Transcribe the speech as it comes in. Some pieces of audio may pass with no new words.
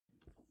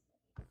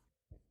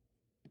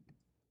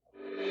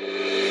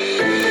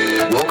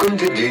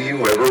Welcome to Do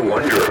You Ever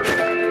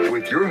Wonder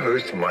with your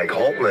host, Mike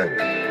Haltman.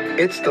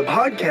 It's the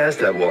podcast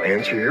that will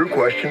answer your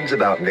questions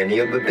about many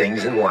of the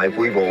things in life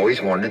we've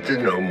always wanted to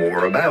know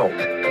more about.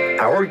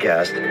 Our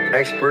guests,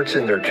 experts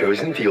in their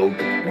chosen field,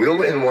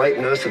 will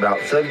enlighten us about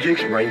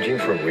subjects ranging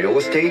from real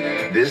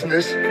estate,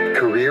 business,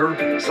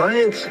 career,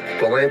 science,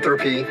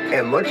 philanthropy,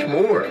 and much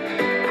more.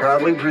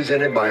 Proudly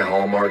presented by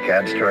Hallmark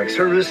Abstract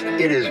Service,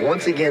 it is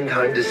once again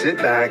time to sit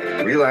back,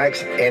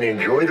 relax, and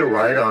enjoy the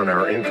ride on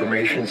our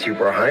information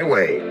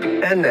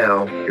superhighway. And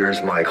now,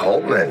 here's Mike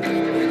Haltman.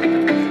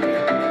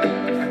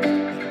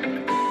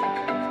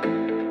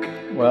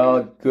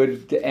 Well,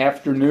 good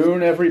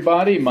afternoon,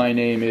 everybody. My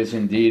name is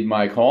indeed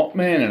Mike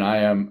Haltman, and I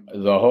am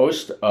the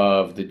host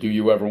of the Do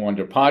You Ever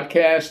Wonder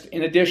podcast,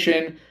 in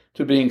addition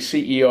to being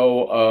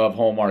CEO of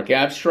Hallmark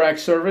Abstract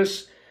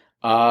Service.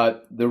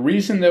 The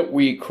reason that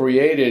we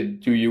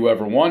created Do You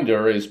Ever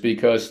Wonder is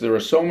because there are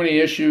so many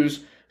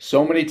issues,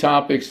 so many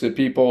topics that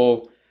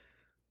people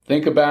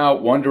think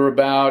about, wonder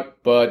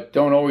about, but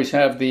don't always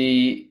have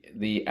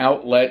the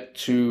outlet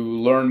to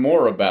learn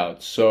more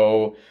about.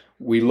 So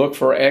we look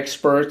for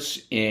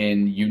experts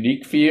in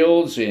unique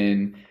fields,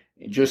 in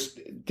just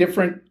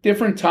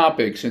different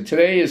topics. And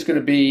today is going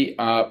to be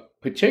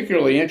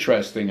particularly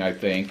interesting, I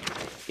think.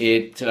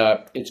 It's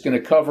going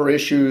to cover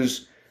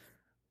issues,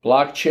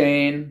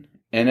 blockchain,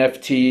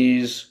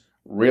 NFTs,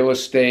 real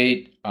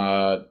estate,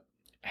 how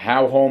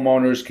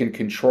homeowners can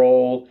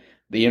control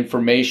the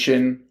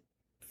information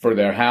for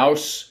their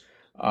house,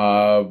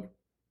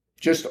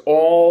 just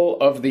all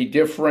of the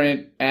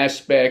different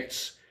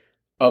aspects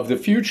of the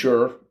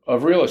future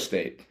of real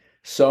estate.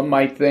 Some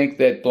might think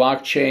that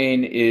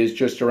blockchain is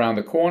just around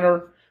the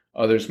corner.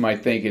 Others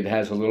might think it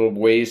has a little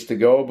ways to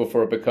go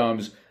before it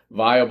becomes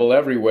viable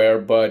everywhere.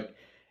 But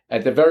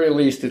at the very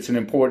least, it's an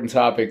important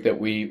topic that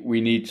we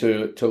need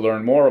to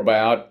learn more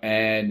about.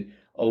 And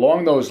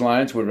along those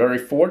lines, we're very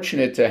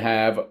fortunate to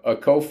have a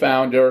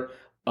co-founder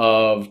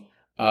of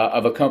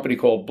a company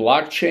called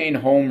Blockchain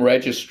Home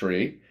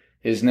Registry.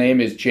 His name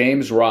is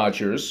James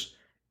Rogers.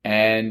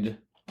 And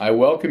I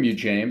welcome you,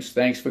 James.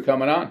 Thanks for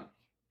coming on.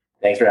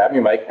 Thanks for having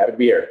me, Mike. Happy to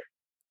be here.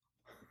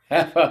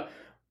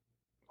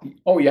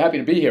 Oh, you're happy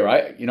to be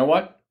here. You know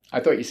what? I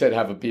thought you said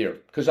have a beer,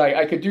 because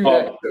I could do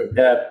that too.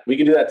 Yeah, we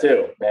can do that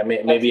too.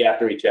 Maybe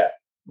after we chat.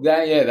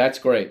 That's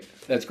great.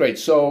 That's great.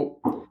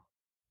 So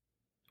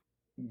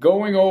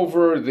going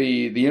over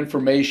the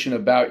information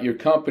about your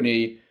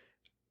company,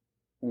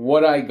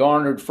 what I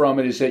garnered from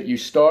it is that you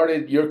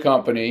started your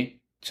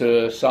company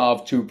to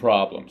solve two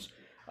problems.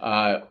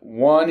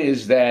 One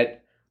is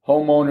that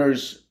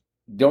homeowners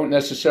don't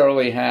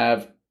necessarily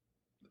have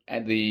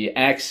the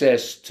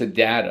access to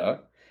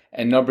data.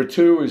 And number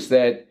two is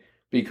that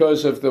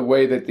because of the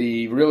way that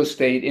the real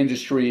estate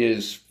industry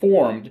is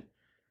formed,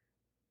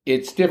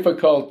 it's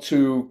difficult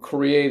to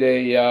create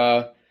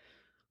a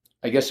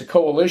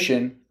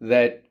coalition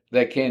that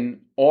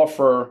can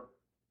offer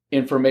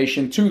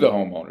information to the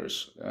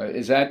homeowners.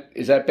 Is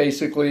that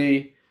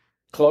basically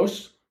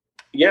close?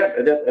 Yeah,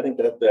 I think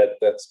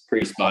that's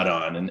pretty spot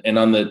on. And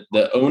on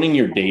the owning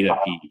your data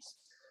piece,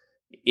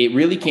 it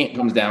really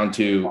comes down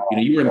to,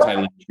 you were in the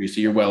title industry,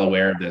 so you're well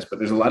aware of this, but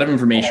there's a lot of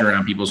information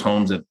around people's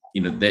homes that,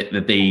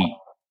 that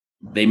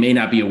they may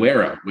not be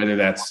aware of, whether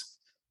that's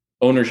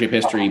ownership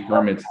history,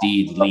 permits,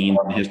 deeds, liens,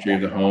 the history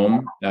of the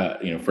home.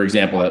 For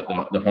example,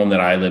 the home that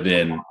I live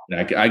in,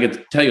 I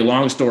could tell you a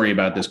long story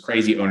about this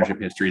crazy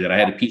ownership history that I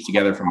had to piece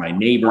together from my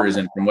neighbors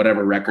and from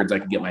whatever records I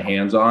could get my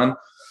hands on.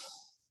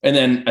 And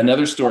then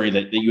another story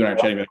that you and I were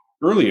chatting about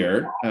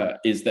earlier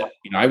is that,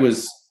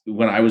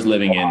 when I was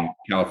living in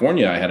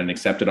California, I had an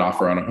accepted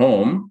offer on a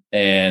home,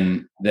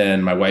 and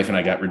then my wife and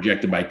I got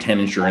rejected by 10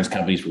 insurance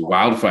companies for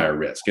wildfire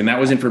risk. And that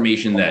was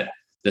information that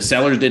the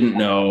sellers didn't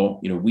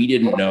know, we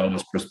didn't know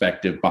as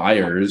prospective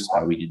buyers.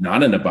 We did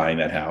not end up buying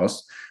that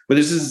house, but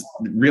this is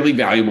really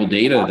valuable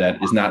data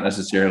that is not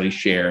necessarily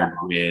shared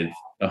with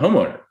a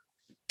homeowner.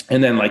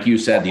 And then, like you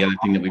said, the other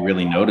thing that we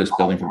really noticed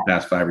building for the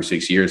past 5 or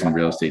 6 years in the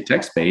real estate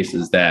tech space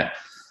is that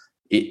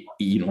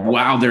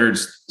while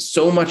there's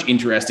so much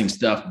interesting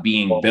stuff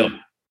being built,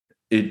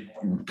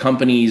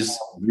 companies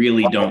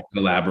really don't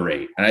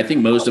collaborate. And I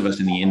think most of us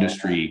in the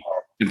industry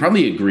can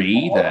probably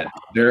agree that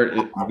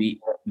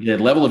the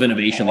level of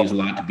innovation leaves a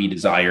lot to be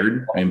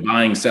desired.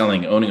 Buying,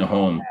 selling, owning a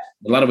home,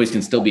 in a lot of ways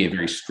can still be a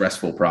very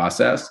stressful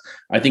process.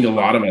 I think a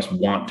lot of us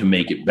want to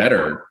make it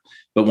better.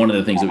 But one of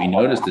the things that we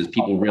noticed is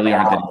people really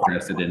aren't that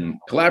interested in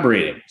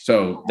collaborating.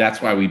 So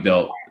that's why we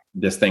built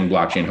this thing,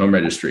 Blockchain Home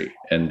Registry.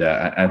 And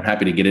I'm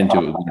happy to get into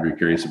it if you're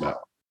curious about.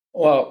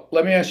 Well,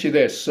 let me ask you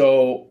this.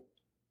 So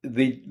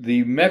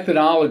the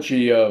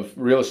methodology of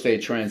real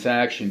estate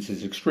transactions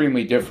is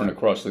extremely different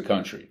across the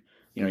country.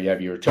 You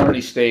have your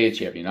attorney states,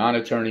 you have your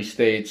non-attorney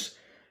states.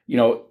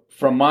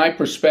 From my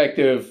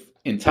perspective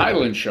in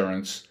title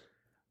insurance,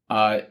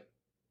 the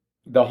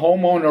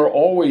homeowner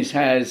always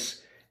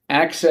has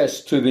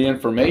access to the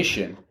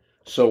information.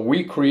 So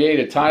we create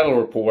a title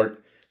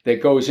report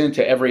that goes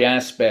into every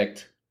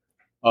aspect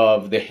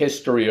of the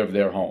history of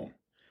their home.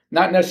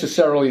 Not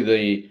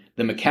necessarily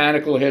the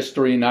mechanical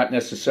history, not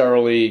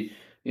necessarily,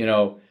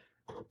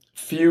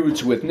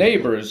 feuds with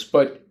neighbors,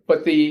 but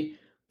the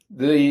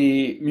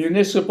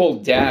municipal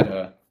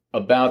data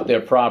about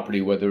their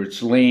property, whether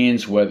it's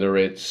liens, whether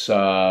it's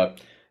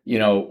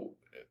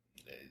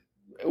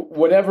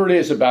whatever it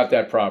is about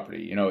that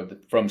property,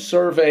 from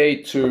survey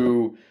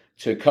to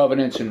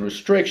covenants and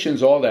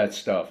restrictions, all that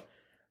stuff.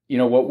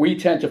 What we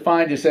tend to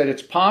find is that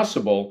it's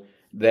possible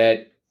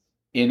that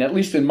at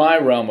least in my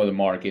realm of the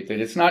market, that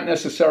it's not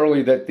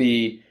necessarily that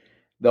the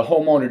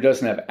homeowner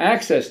doesn't have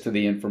access to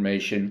the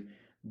information,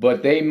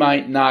 but they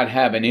might not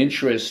have an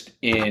interest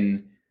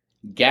in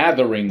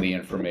gathering the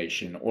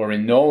information or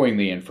in knowing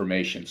the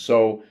information.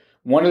 So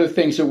one of the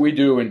things that we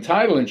do in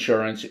title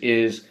insurance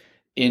is,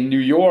 in New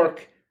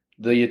York,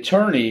 the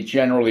attorney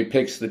generally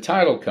picks the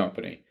title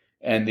company,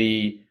 and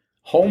the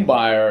home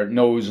buyer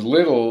knows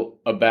little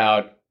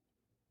about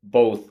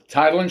both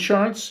title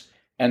insurance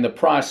and the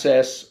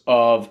process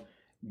of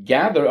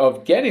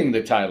getting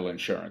the title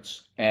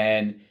insurance.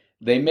 And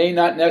they may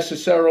not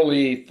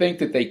necessarily think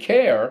that they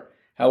care.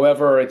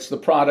 However, it's the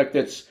product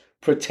that's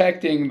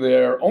protecting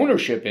their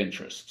ownership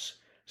interests.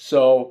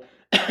 So,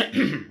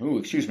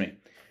 excuse me.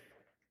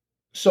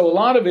 So a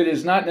lot of it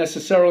is not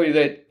necessarily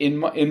that,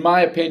 in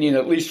my opinion,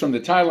 at least from the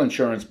title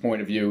insurance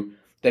point of view,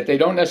 that they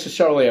don't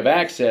necessarily have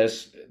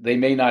access. They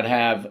may not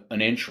have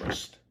an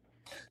interest.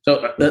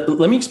 So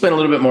let me explain a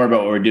little bit more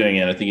about what we're doing,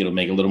 and I think it'll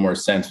make a little more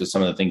sense with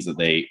some of the things that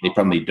they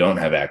probably don't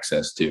have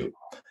access to.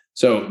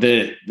 So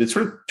the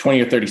sort of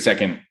 20 or 30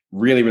 second,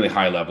 really, really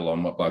high level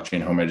on what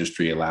blockchain home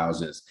registry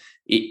allows is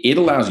it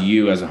allows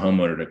you as a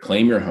homeowner to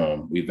claim your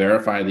home. We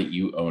verify that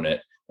you own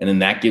it. And then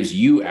that gives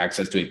you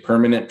access to a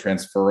permanent,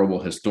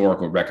 transferable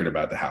historical record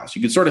about the house.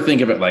 You can sort of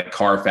think of it like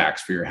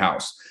Carfax for your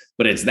house,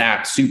 but it's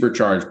that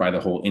supercharged by the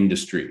whole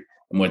industry.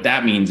 And what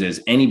that means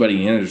is anybody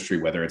in the industry,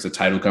 whether it's a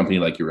title company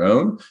like your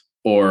own,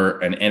 or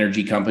an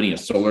energy company, a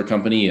solar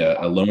company,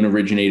 a loan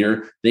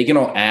originator, they can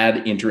all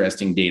add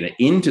interesting data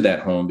into that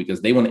home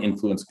because they want to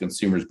influence the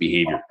consumer's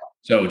behavior.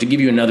 So to give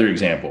you another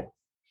example,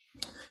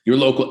 your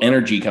local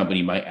energy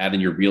company might add in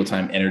your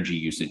real-time energy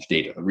usage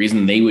data. The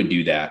reason they would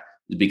do that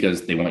is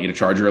because they want you to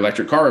charge your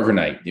electric car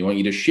overnight. They want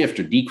you to shift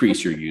or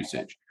decrease your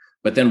usage.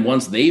 But then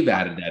once they've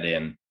added that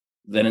in,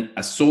 then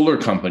a solar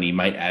company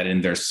might add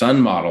in their sun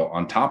model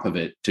on top of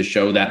it to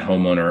show that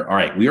homeowner, all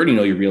right, we already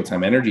know your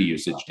real-time energy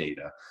usage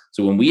data.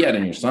 So when we add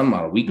in your sun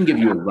model, we can give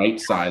you a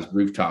right-sized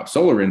rooftop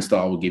solar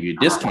install. We'll give you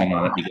a discount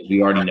on it because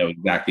we already know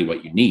exactly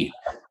what you need.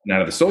 And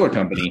out of the solar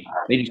company,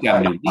 they just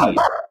got a new lead.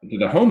 To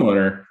the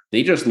homeowner,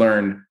 they just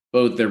learned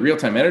both their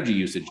real-time energy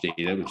usage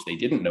data, which they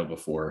didn't know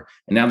before,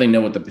 and now they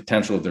know what the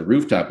potential of their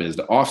rooftop is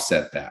to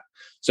offset that.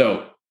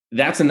 So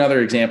that's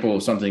another example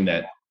of something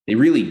that they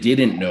really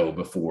didn't know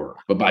before,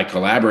 but by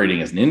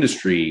collaborating as an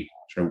industry,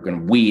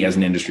 we as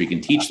an industry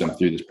can teach them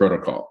through this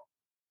protocol.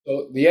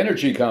 So the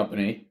energy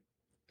company,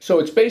 so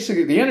it's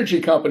basically the energy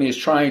company is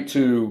trying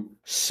to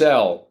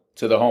sell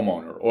to the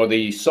homeowner, or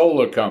the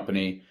solar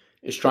company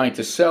is trying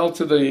to sell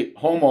to the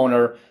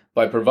homeowner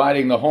by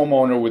providing the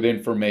homeowner with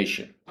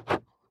information.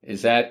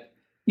 Is that?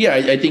 Yeah,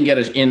 I think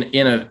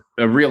in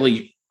a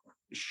really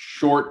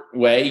short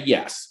way,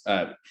 yes.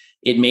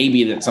 It may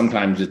be that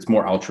sometimes it's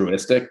more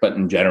altruistic, but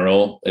in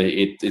general,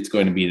 it's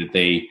going to be that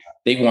they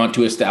want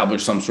to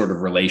establish some sort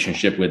of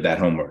relationship with that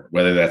homeowner,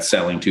 whether that's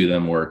selling to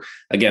them or,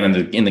 again,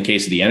 in the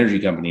case of the energy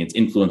company, it's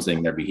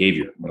influencing their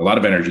behavior. A lot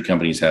of energy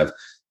companies have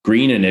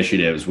green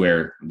initiatives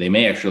where they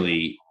may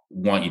actually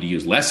want you to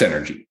use less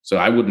energy. So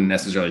I wouldn't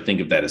necessarily think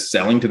of that as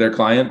selling to their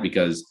client,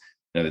 because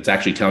it's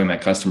actually telling that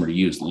customer to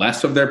use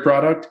less of their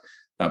product.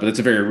 But that's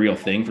a very real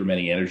thing for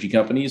many energy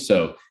companies.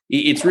 So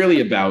it's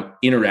really about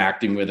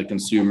interacting with a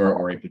consumer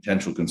or a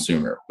potential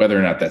consumer, whether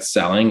or not that's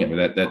selling. I mean,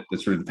 that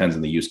sort of depends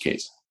on the use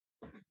case.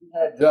 You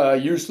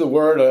had used the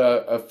word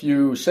a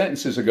few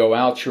sentences ago,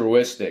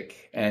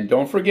 altruistic. And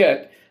don't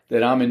forget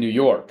that I'm in New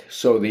York.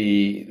 So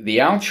the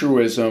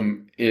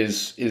altruism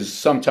is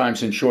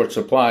sometimes in short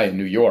supply in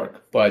New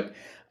York. But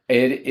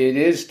it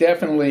is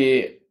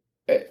definitely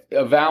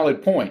a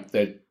valid point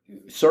that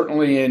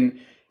certainly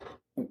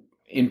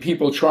in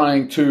people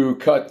trying to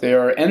cut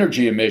their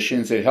energy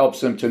emissions, it helps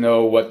them to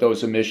know what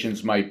those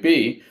emissions might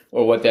be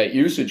or what that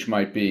usage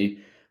might be.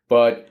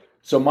 But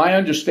so my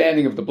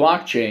understanding of the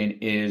blockchain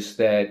is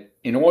that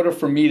in order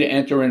for me to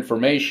enter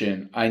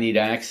information, I need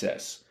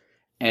access.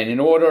 And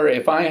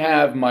if I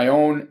have my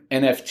own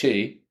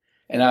NFT,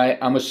 and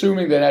I'm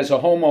assuming that as a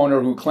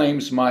homeowner who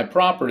claims my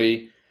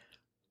property,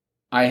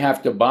 I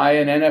have to buy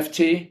an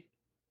NFT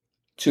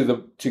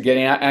to get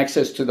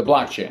access to the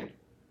blockchain.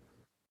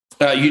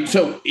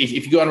 So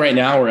if you go on right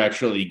now, we're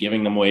actually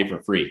giving them away for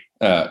free.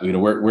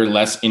 We're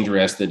less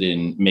interested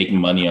in making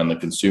money on the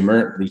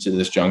consumer, at least at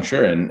this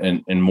juncture,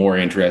 and more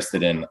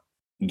interested in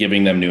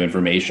giving them new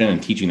information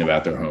and teaching them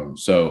about their home.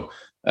 So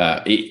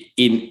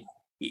depending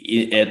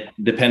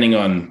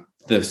on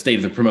the state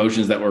of the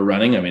promotions that we're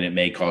running, I mean, it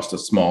may cost a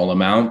small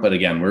amount, but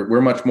again,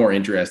 we're much more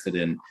interested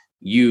in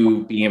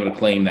you being able to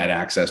claim that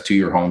access to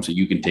your home so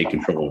you can take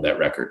control of that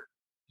record.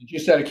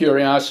 Just out of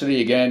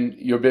curiosity, again,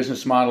 your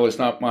business model is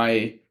not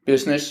my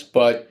business,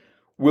 but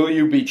will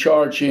you be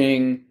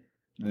charging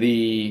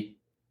the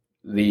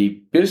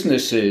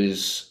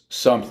businesses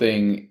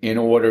something in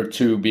order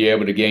to be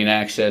able to gain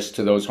access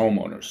to those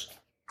homeowners?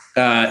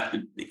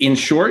 In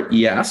short,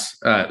 yes.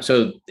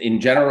 So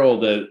in general,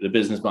 the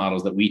business model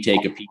is that we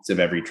take a piece of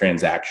every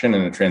transaction,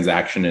 and the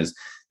transaction is,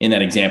 in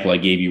that example I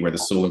gave you where the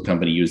solar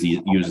company uses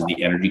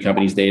the energy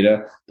company's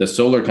data, the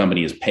solar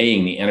company is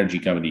paying the energy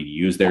company to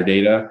use their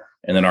data,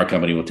 and then our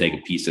company will take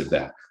a piece of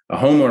that. A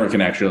homeowner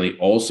can actually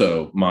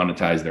also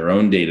monetize their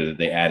own data that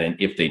they add in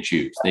if they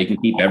choose. They can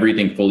keep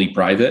everything fully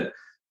private.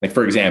 Like,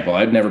 for example,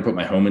 I'd never put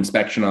my home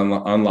inspection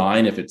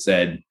online if it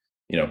said,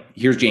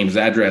 here's James'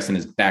 address and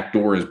his back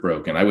door is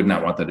broken. I would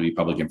not want that to be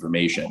public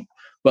information.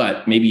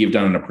 But maybe you've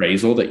done an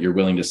appraisal that you're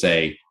willing to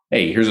say,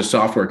 hey, here's a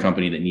software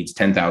company that needs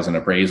 10,000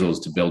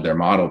 appraisals to build their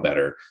model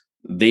better.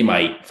 They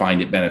might find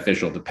it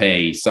beneficial to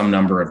pay some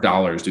number of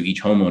dollars to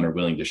each homeowner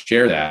willing to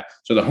share that.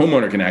 So the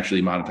homeowner can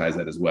actually monetize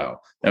that as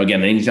well. Now,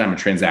 again, anytime a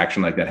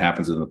transaction like that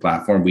happens on the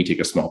platform, we take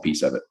a small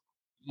piece of it.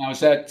 Now,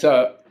 is that,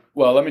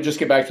 well, let me just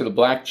get back to the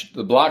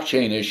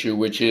blockchain issue,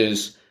 which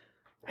is,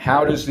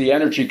 how does the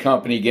energy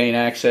company gain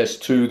access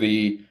to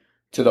the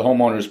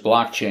homeowner's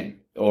blockchain?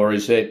 Or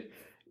is it,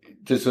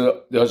 does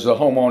the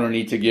homeowner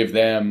need to give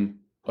them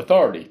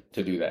authority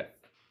to do that?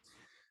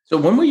 So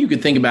one way you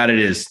could think about it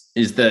is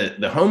the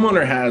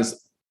homeowner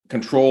has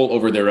control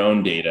over their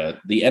own data.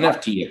 The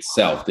NFT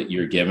itself that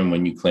you're given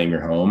when you claim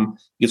your home,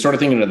 you can sort of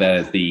think of that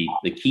as the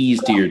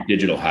keys to your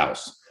digital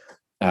house.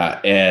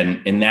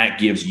 And that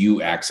gives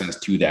you access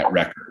to that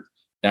record.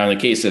 Now, in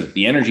the case of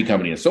the energy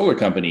company and solar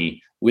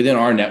company, within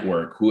our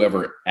network,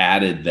 whoever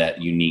added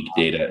that unique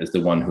data is the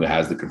one who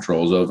has the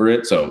controls over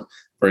it. So,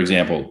 for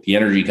example, the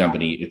energy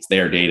company, it's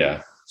their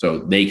data, so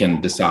they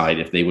can decide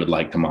if they would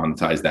like to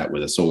monetize that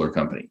with a solar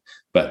company.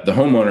 But the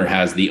homeowner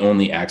has the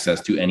only access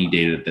to any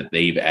data that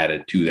they've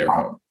added to their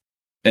home.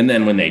 And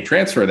then when they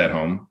transfer that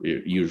home,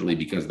 usually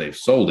because they've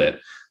sold it,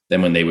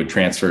 then when they would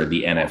transfer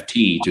the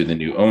NFT to the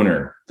new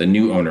owner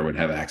would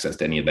have access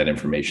to any of that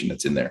information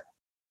that's in there.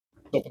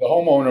 So for the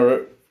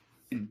homeowner,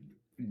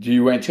 do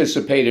you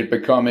anticipate it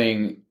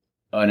becoming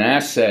an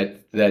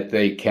asset that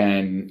they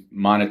can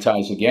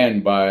monetize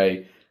again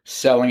by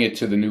selling it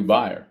to the new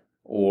buyer?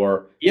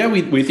 Or yeah,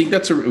 we think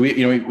that's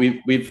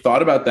we've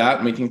thought about that,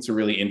 and we think it's a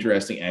really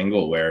interesting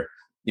angle where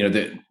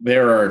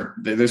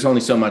there's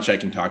only so much I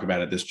can talk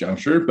about at this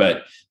juncture,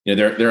 but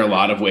there are a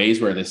lot of ways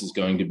where this is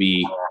going to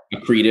be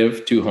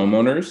accretive to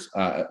homeowners.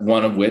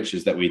 One of which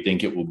is that we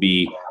think it will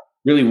be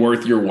really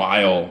worth your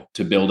while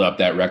to build up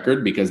that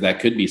record, because that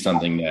could be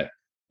something that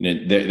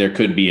there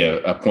could be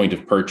a point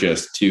of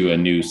purchase to a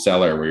new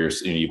seller where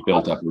you've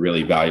built up a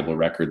really valuable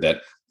record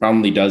that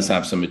probably does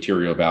have some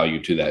material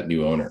value to that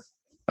new owner.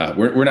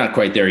 We're not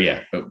quite there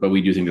yet, but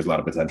we do think there's a lot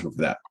of potential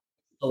for that.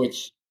 So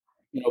it's,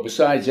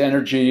 besides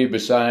energy,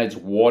 besides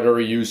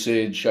water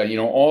usage,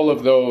 all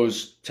of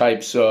those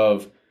types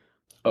of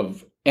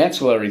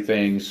ancillary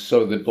things.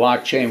 So the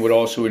blockchain would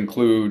also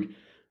include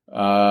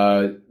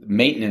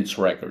maintenance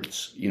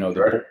records.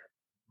 The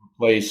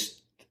replaced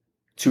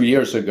 2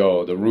 years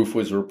ago, the roof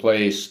was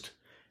replaced,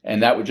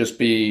 and that would just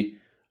be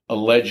a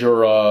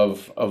ledger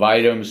of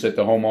items that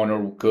the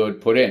homeowner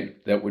could put in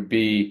that would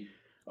be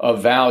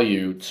of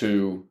value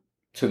to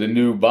the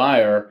new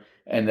buyer,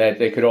 and that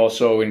they could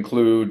also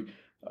include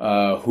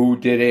who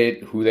did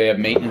it, who they have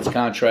maintenance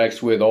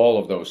contracts with, all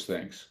of those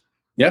things.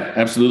 Yeah,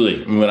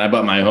 absolutely. When I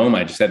bought my home,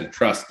 I just had to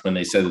trust when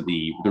they said that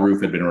the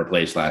roof had been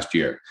replaced last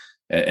year.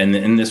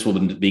 And this will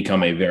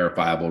become a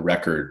verifiable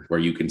record where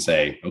you can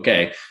say,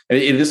 okay,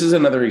 this is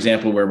another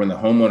example where when the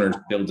homeowner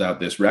builds out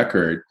this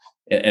record,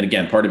 and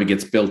again, part of it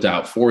gets built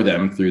out for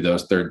them through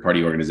those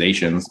third-party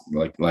organizations,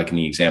 like in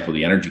the example of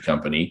the energy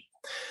company.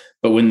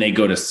 But when they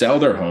go to sell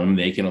their home,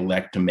 they can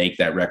elect to make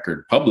that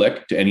record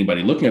public to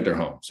anybody looking at their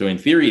home. So in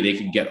theory, they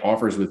could get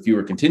offers with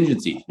fewer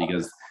contingencies,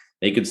 because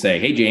they could say,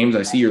 hey, James,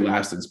 I see your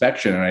last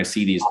inspection and I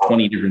see these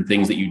 20 different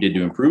things that you did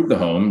to improve the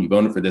home. You've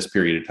owned it for this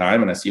period of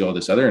time, and I see all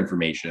this other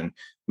information.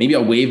 Maybe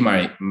I'll waive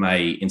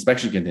my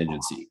inspection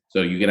contingency.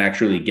 So you can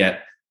actually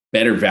get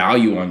better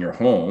value on your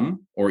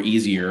home, or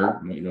easier,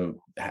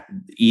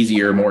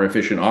 more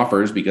efficient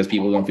offers, because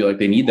people don't feel like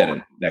they need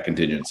that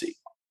contingency.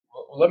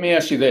 Well, let me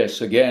ask you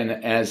this again,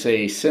 as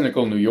a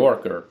cynical New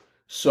Yorker.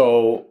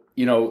 So,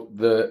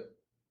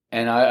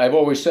 and I've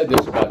always said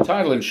this about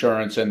title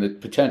insurance and the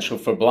potential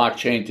for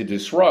blockchain to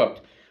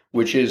disrupt,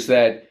 which is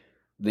that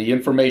the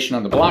information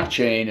on the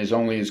blockchain is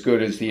only as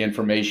good as the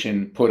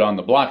information put on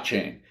the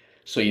blockchain.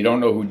 So you don't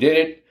know who did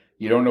it.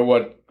 You don't know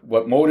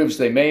what motives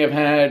they may have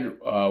had,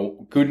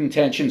 good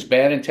intentions,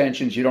 bad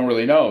intentions, you don't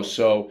really know.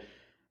 So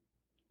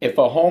if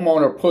a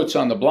homeowner puts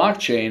on the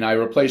blockchain, I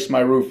replaced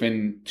my roof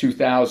in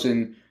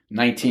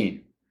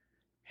 2019,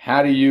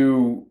 how do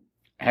you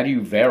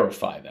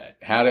verify that?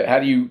 How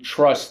do you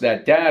trust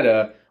that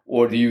data?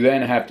 Or do you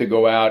then have to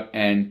go out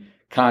and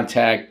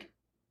contact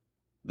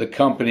the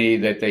company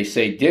that they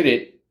say did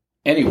it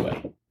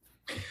anyway?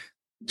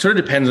 It sort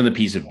of depends on the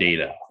piece of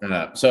data.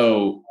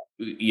 So,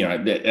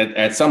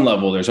 at some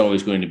level, there's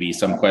always going to be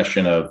some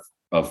question of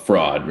of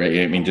fraud, right?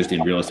 I mean, just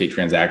in real estate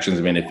transactions.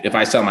 I mean, if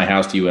I sell my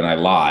house to you and I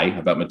lie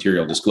about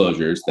material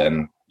disclosures,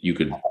 then you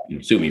could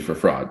sue me for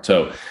fraud.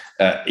 So,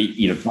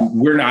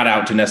 we're not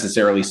out to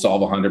necessarily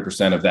solve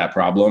 100% of that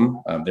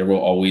problem. There will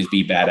always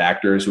be bad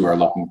actors who are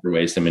looking for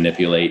ways to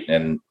manipulate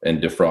and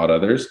defraud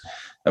others.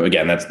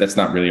 Again, that's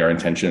not really our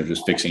intention of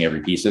just fixing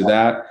every piece of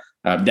that.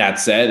 That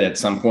said, at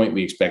some point,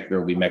 we expect there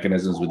will be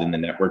mechanisms within the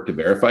network to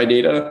verify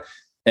data,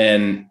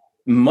 and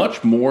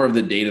much more of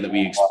the data that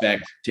we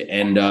expect to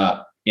end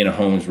up in a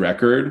home's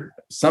record.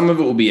 Some of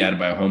it will be added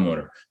by a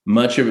homeowner.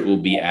 Much of it will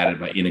be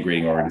added by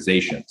integrating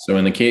organizations. So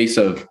in the case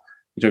of,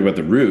 you talk about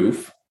the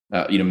roof,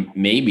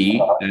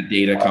 maybe that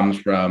data comes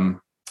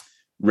from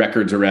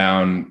records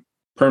around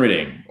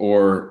permitting,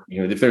 or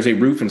if there's a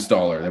roof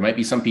installer, there might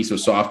be some piece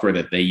of software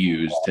that they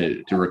use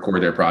to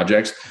record their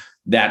projects.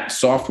 That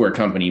software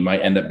company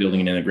might end up building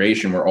an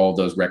integration where all of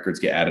those records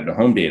get added to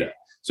home data.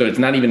 So it's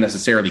not even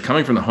necessarily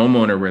coming from the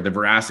homeowner where the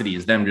veracity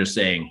is them just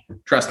saying,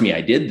 trust me,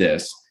 I did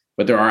this,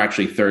 but there are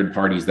actually third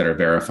parties that are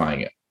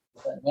verifying it.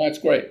 That's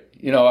great.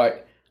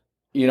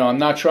 I'm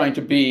not trying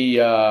to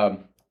be,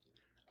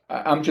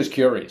 I'm just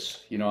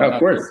curious, Of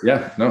course.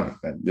 Yeah, no,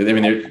 I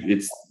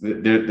mean,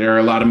 there are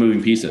a lot of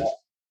moving pieces.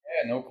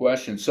 Yeah, no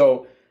question.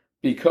 So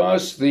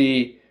because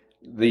the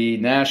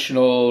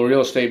national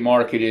real estate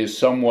market is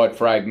somewhat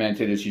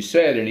fragmented, as you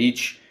said, and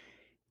each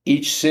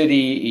city,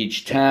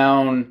 each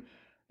town,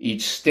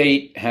 each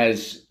state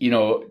has,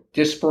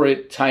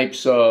 disparate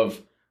types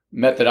of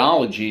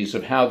methodologies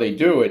of how they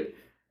do it.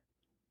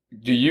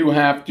 Do you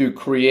have to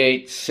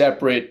create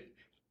separate,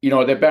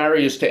 are there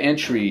barriers to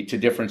entry to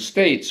different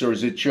states, or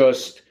is it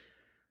just,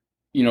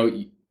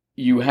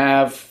 you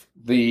have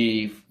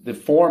the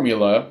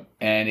formula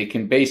and it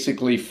can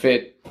basically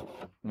fit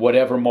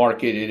whatever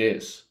market it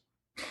is?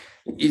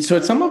 So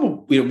at some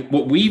level,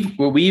 what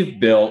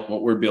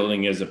we're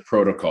building is a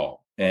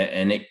protocol,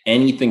 and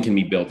anything can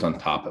be built on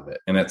top of it.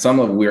 And at some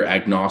level, we're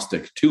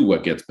agnostic to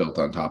what gets built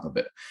on top of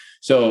it.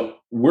 So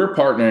we're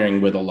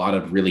partnering with a lot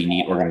of really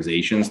neat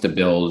organizations to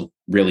build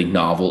really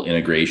novel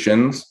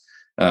integrations.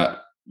 I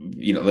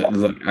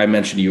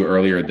mentioned to you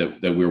earlier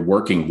that we're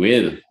working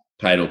with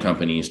title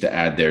companies to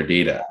add their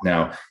data.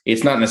 Now,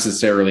 it's not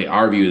necessarily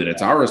our view that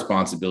it's our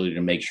responsibility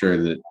to make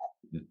sure that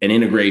an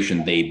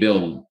integration they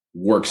build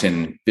works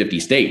in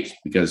 50 states,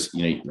 because,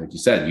 like you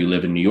said, you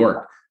live in New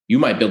York. You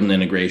might build an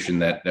integration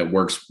that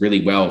works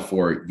really well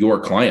for your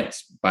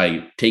clients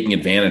by taking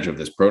advantage of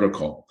this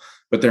protocol.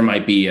 But there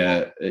might be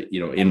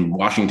in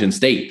Washington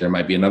State, there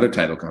might be another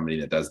title company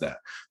that does that.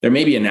 There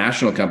may be a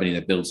national company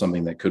that builds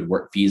something that could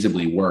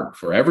feasibly work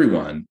for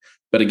everyone.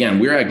 But again,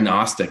 we're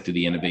agnostic to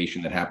the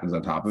innovation that happens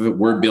on top of it.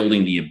 We're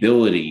building the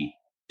ability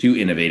to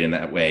innovate in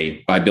that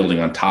way by building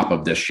on top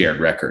of this shared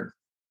record.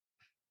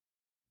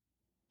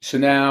 So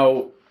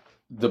now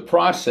the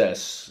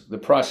processes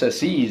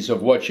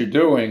of what you're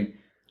doing,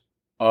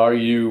 do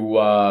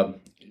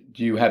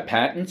you have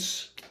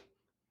patents?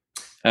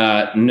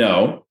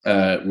 No,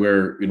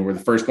 we're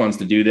the first ones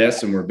to do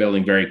this, and we're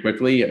building very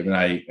quickly. I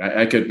mean,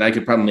 I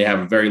could probably have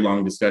a very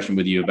long discussion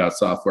with you about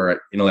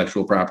software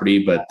intellectual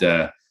property, but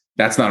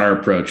that's not our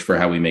approach for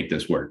how we make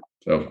this work.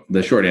 So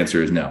the short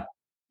answer is no.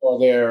 Are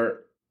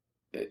there,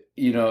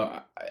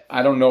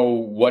 I don't know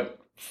what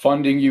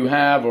funding you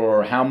have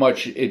or how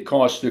much it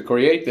costs to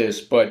create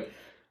this, but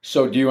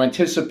so do you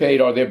anticipate,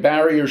 are there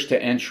barriers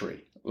to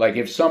entry? Like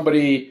if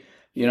somebody,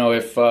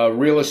 if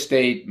Real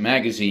Estate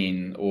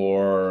Magazine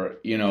or,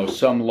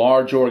 some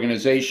large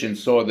organization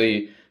saw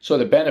the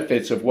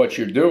benefits of what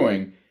you're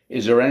doing,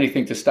 is there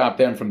anything to stop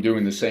them from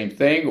doing the same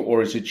thing?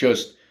 Or is it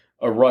just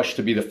a rush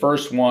to be the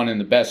first one and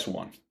the best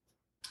one?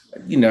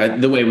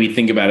 The way we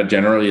think about it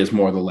generally is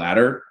more the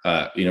latter.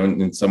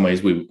 In some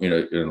ways,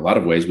 in a lot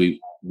of ways, we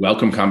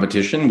welcome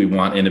competition. We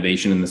want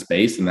innovation in the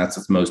space, and that's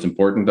what's most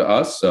important to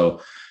us.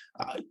 So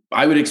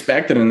I would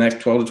expect that in the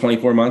next 12 to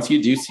 24 months,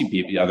 you do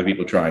see other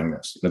people trying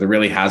this. There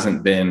really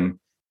hasn't been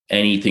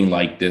anything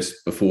like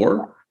this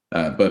before,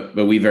 but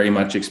we very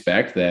much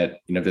expect that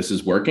if this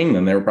is working,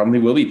 then there probably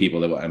will be people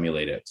that will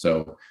emulate it.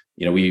 So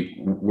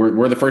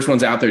we're the first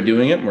ones out there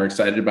doing it, and we're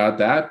excited about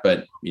that.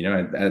 But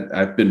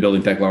I've been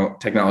building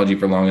technology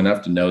for long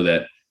enough to know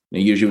that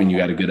usually when you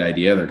got a good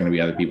idea, there are going to be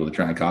other people that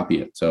try and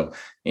copy it. So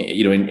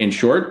in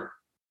short,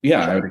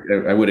 yeah,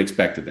 I would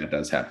expect that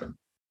does happen.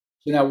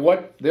 So now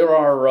there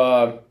are,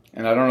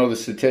 and I don't know the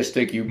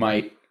statistic, you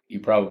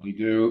probably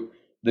do,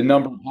 the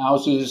number of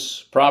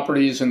houses,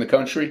 properties in the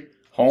country,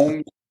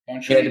 homes,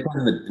 country? Yeah,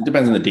 it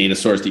depends on the data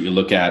source that you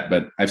look at,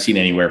 but I've seen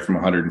anywhere from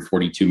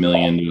 142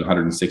 million to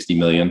 160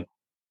 million.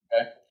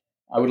 Okay.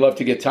 I would love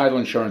to get title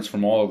insurance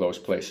from all of those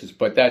places,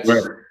 but that's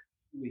here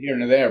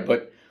and there.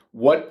 But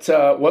what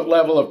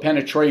level of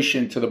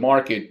penetration to the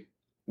market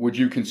would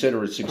you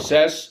consider a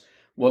success?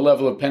 What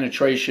level of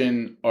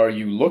penetration are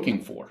you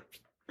looking for?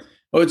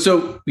 Oh,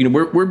 so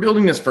we're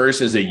building this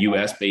first as a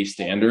U.S. based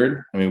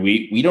standard. I mean,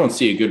 we don't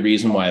see a good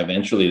reason why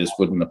eventually this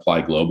wouldn't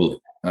apply globally.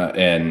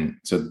 And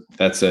so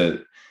that's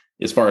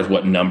as far as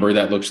what number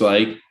that looks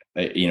like.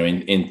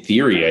 In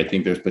theory, I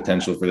think there's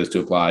potential for this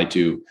to apply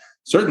to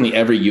certainly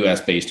every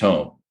U.S. based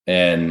home.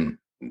 And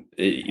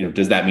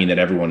does that mean that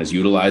everyone is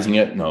utilizing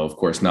it? No, of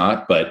course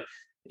not. But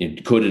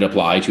could it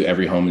apply to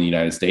every home in the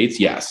United States?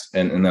 Yes.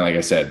 And then, like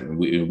I said,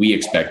 we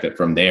expect that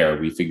from there,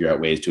 we figure out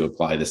ways to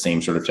apply the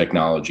same sort of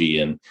technology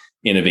and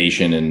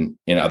innovation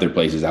in other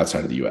places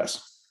outside of the US.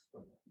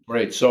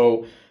 Great.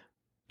 So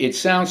it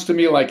sounds to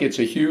me like it's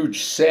a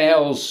huge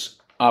sales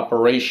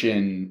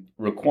operation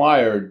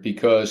required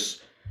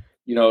because,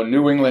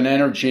 New England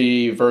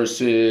Energy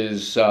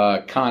versus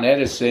Con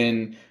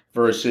Edison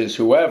versus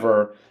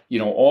whoever,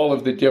 all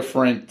of the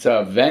different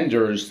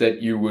vendors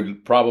that you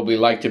would probably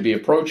like to be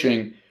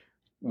approaching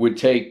would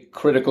take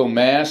critical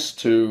mass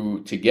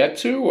to get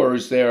to, or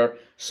is there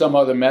some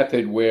other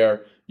method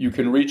where you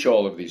can reach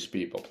all of these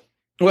people?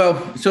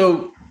 Well,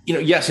 so,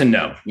 yes and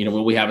no.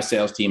 We have a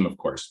sales team, of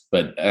course,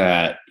 but,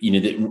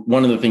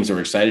 one of the things that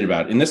we're excited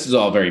about, and this is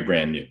all very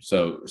brand new,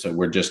 so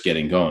we're just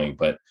getting going,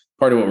 but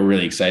part of what we're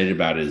really excited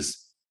about is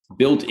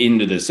built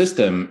into the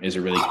system is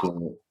a really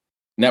cool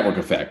network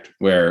effect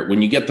where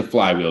when you get the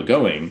flywheel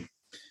going,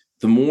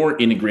 the more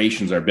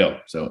integrations are built.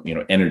 So,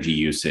 energy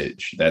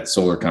usage, that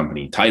solar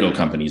company, title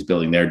companies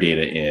building their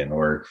data in,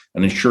 or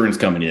an insurance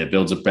company that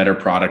builds a better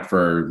product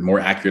for more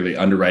accurately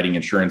underwriting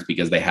insurance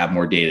because they have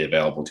more data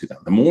available to them.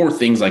 The more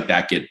things like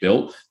that get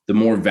built, the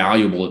more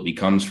valuable it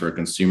becomes for a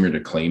consumer to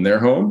claim their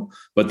home.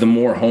 But the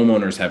more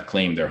homeowners have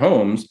claimed their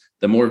homes,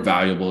 the more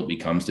valuable it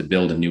becomes to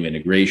build a new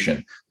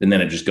integration. And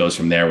then it just goes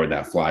from there with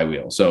that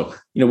flywheel. So,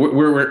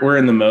 we're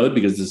in the mode,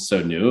 because this is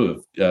so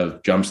new,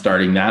 of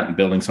jumpstarting that and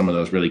building some of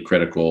those really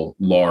critical,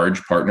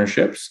 large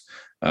partnerships.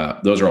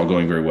 Those are all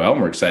going very well.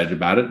 And we're excited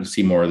about it and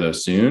see more of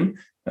those soon.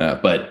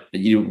 But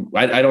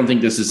I don't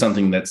think this is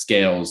something that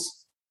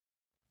scales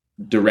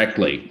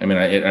directly. I mean,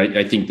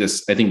 I think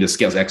this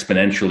scales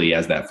exponentially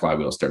as that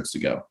flywheel starts to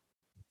go.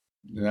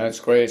 That's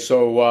great.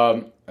 So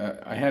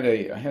I had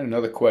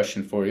another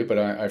question for you, but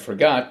I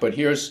forgot. But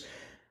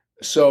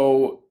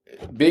so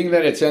being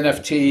that it's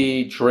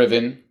NFT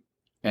driven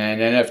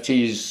and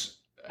NFTs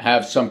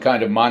have some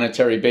kind of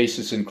monetary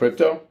basis in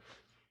crypto,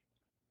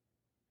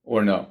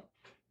 or no?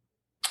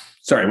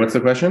 Sorry, what's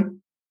the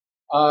question?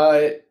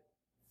 The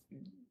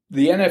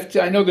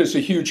NFT, I know there's a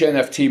huge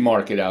NFT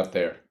market out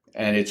there,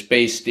 and it's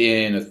based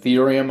in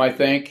Ethereum, I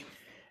think.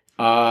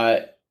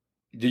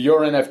 Do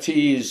your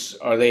NFTs,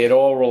 are they at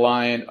all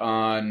reliant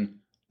on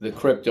the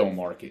crypto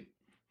market?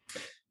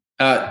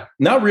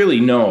 Not really,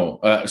 no.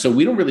 So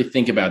we don't really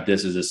think about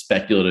this as a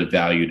speculative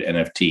valued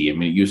NFT. I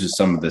mean, it uses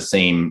some of the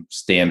same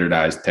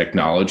standardized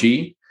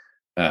technology,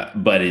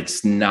 but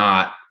it's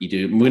not.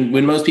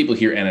 When most people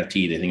hear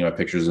NFT, they think about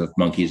pictures of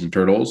monkeys and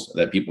turtles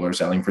that people are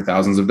selling for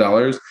thousands of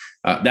dollars.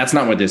 That's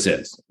not what this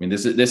is. I mean,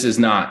 this is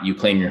not you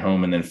claim your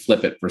home and then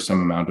flip it for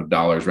some amount of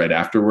dollars right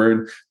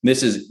afterward.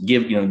 This is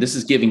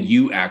giving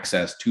you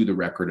access to the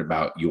record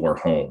about your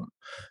home.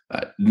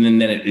 And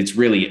then it's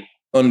really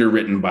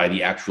underwritten by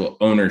the actual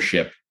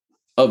ownership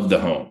of the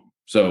home.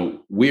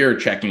 So we're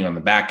checking on the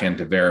back end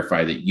to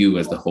verify that you,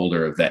 as the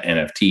holder of that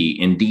NFT,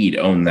 indeed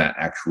own that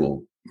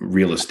actual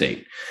real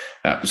estate.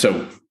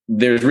 So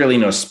there's really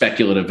no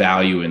speculative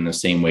value in the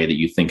same way that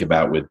you think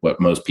about with what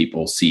most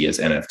people see as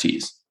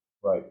NFTs.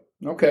 Right.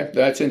 Okay.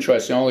 That's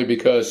interesting, only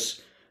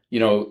because,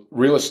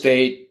 real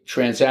estate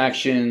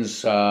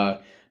transactions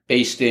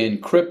based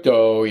in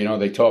crypto,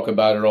 they talk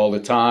about it all the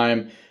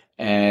time.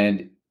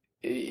 And,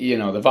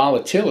 the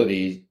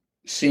volatility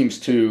seems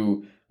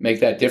to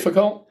make that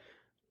difficult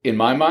in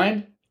my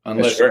mind,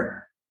 unless some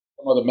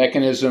other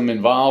mechanism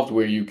involved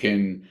where you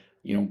can,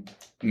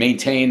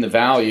 maintain the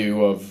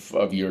value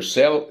of your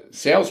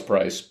sales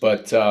price.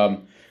 But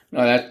no,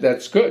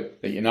 that's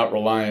good that you're not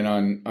relying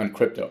on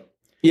crypto.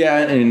 Yeah,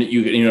 and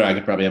I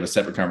could probably have a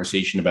separate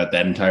conversation about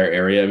that entire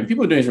area. I mean,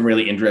 people are doing some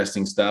really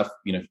interesting stuff.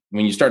 If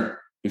you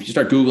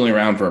start Googling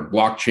around for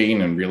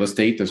blockchain and real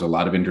estate, there's a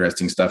lot of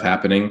interesting stuff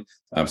happening.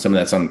 Some of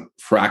that's on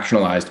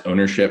fractionalized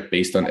ownership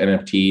based on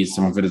NFTs.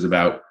 Some of it is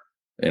about,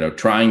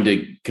 trying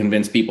to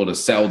convince people to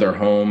sell their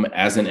home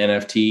as an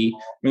NFT. I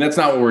mean, that's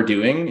not what we're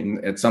doing.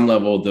 And at some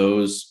level,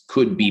 those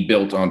could be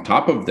built on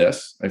top of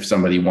this if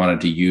somebody wanted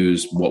to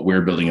use what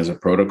we're building as a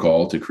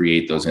protocol to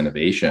create those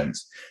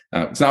innovations.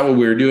 It's not what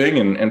we're doing.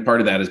 And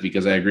part of that is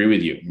because I agree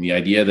with you. The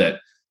idea that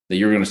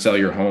you're going to sell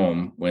your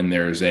home when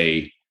there's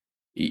a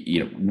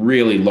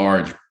really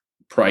large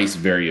price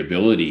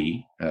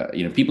variability.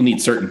 People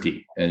need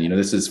certainty, and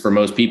this is, for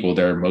most people,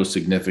 their most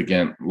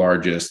significant,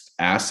 largest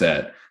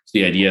asset. It's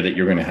the idea that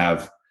you're going to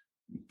have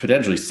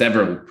potentially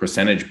several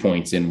percentage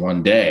points in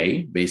one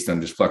day based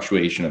on just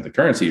fluctuation of the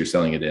currency you're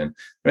selling it in.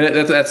 I mean,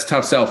 that's a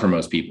tough sell for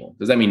most people.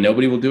 Does that mean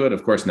nobody will do it?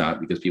 Of course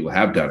not, because people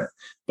have done it.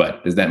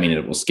 But does that mean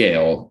it will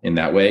scale in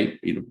that way?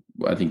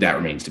 I think that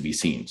remains to be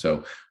seen.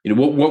 So,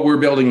 what we're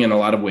building in a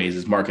lot of ways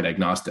is market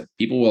agnostic.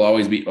 People will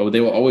always they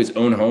will always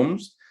own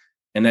homes,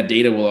 and that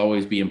data will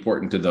always be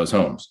important to those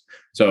homes.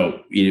 So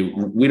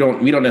we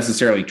don't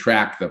necessarily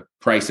track the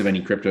price of any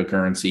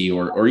cryptocurrency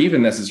or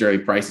even necessarily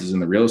prices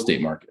in the real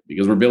estate market,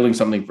 because we're building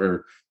something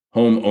for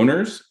home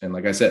owners. And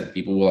like I said,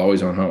 people will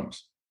always own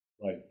homes.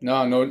 Right.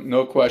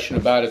 No question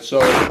about it. So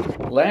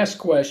last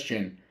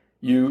question,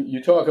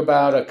 You talk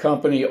about a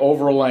company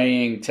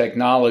overlaying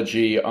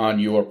technology on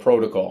your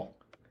protocol.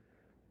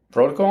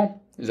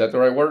 Protocol? Is that the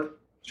right word?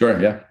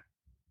 Sure. Yeah.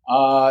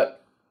 Uh,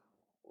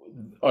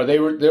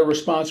 they're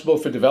responsible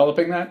for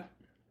developing that?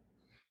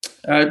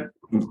 Uh,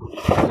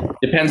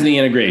 Depends on the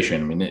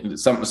integration. I mean,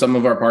 some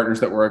of our partners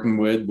that we're working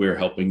with, we're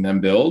helping them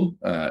build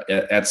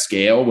at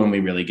scale when we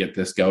really get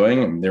this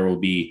going. And there will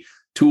be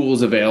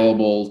tools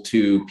available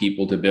to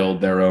people to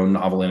build their own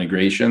novel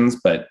integrations.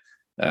 But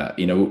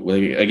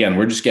again,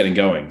 we're just getting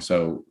going.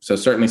 So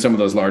certainly some of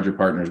those larger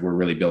partners, we're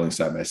really building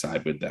side by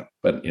side with them.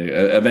 But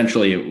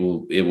eventually,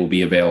 it will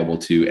be available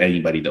to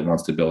anybody that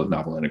wants to build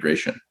novel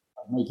integration.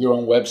 Make your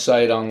own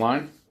website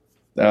online?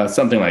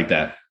 Something like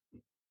that.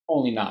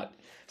 Only not.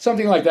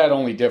 Something like that,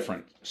 only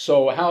different.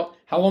 So how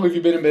long have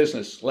you been in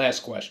business?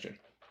 Last question.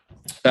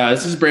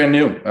 This is brand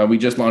new. We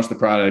just launched the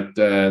product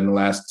in the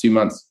last 2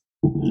 months.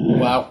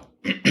 Wow.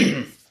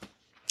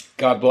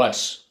 God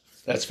bless.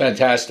 That's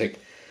fantastic.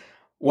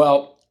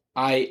 Well,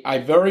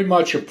 I very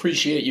much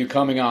appreciate you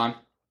coming on.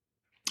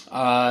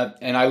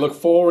 And I look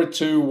forward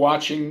to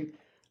watching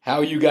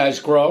how you guys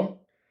grow.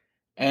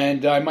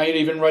 And I might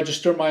even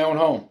register my own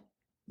home.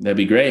 That'd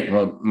be great.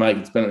 Well, Mike,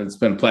 it's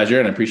been a pleasure,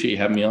 and I appreciate you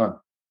having me on.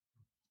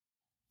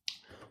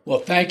 Well,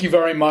 thank you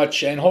very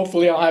much, and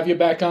hopefully I'll have you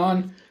back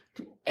on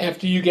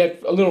after you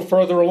get a little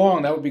further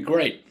along. That would be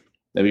great.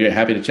 That'd be great.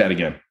 Happy to chat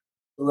again.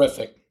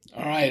 Terrific.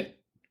 All right.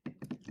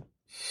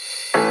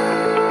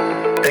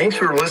 Thanks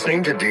for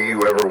listening to Do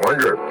You Ever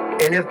Wonder?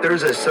 And if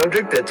there's a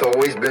subject that's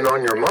always been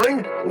on your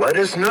mind, let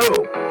us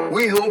know.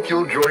 We hope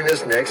you'll join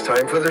us next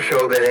time for the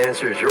show that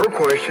answers your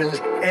questions.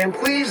 And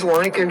please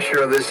like and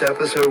share this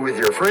episode with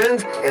your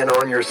friends and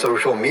on your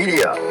social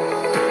media.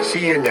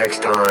 See you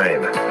next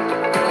time.